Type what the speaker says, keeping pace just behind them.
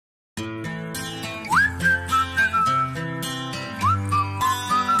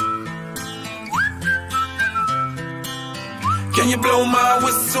Can you blow my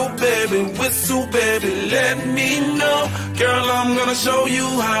whistle, baby? Whistle, baby, let me know. Girl, I'm gonna show you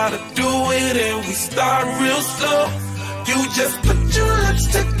how to do it, and we start real slow. You just put your lips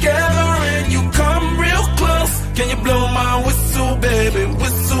together and you come real close. Can you blow my whistle, baby?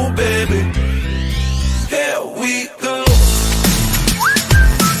 Whistle, baby. Here we go.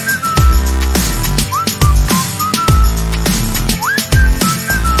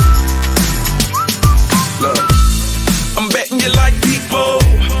 Look, I'm betting you like people,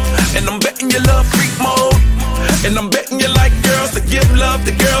 and I'm betting you love freak mode, and I'm betting you like girls to give love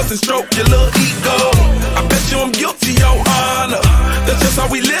to girls and stroke your little ego. I bet you I'm guilty, your honor. That's just how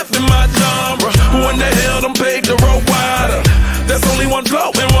we live in my genre. Who in the hell done paved the road wider? There's only one flow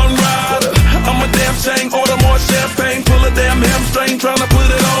and one rider. I'm a damn shame, order more champagne, pull a damn hamstring, tryna put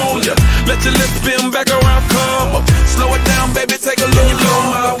it on ya. Let your lips spin back around, come up. Slow it down, baby, take a look. Blow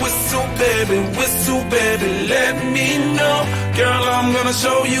my whistle, baby, let me know. Girl, I'm gonna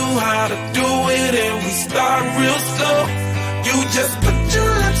show you how to do it, and we start real slow. You just put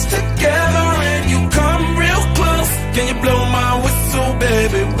your lips together and you come real close. Can you blow my whistle,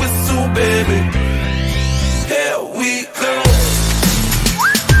 baby? Whistle, baby. Here we go.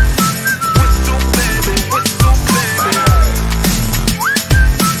 Whistle, baby, whistle, baby.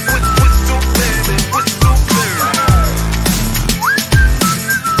 Whistle, baby, whistle, baby.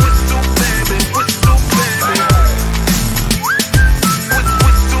 Whistle, baby, whistle, baby. Whistle,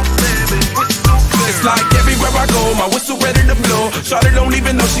 baby, whistle, baby. It's like everywhere I go, my whistle ready to blow. Shawty don't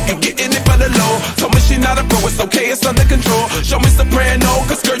even know she can get in it for the low. Told me she not a pro, it's okay, it's under control. Show me soprano,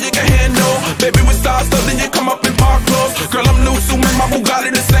 cause girl you can handle. Baby with stars, so then you come up in park clothes. Girl I'm new, so make my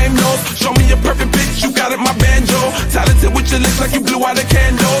Bugatti the same nose. Show me a perfect pitch, you got it, my banjo. Talented with your lips like you blew out a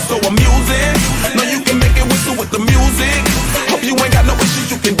candle. So I'm using, know you can make it whistle with the music. Hope you ain't got no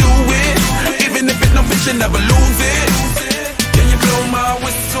issues, you can do it. Even if it's no bitch, you never lose it. Can you blow my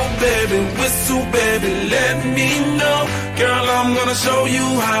whistle, baby, let me know. Girl, I'm gonna show you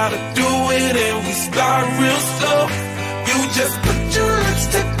how to do it, and we start real slow. You just put your lips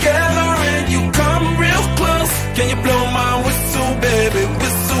together and you come real close. Can you blow my whistle, baby?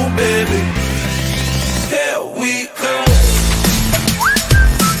 Whistle, baby. Here we go.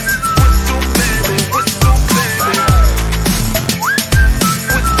 Whistle, baby, whistle, baby.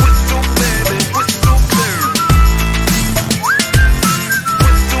 Whistle, baby, whistle, baby.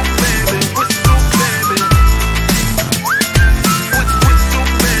 Whistle, baby, whistle, baby. Whistle,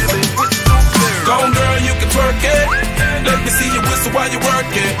 baby, whistle, baby. Go on, girl, you can twerk it. Let me see you whistle while you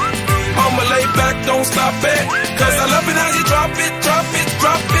work it. I'ma lay back, don't stop it. Cause I love it how you drop it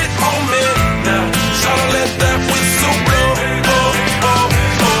on me. Now, shout out, let that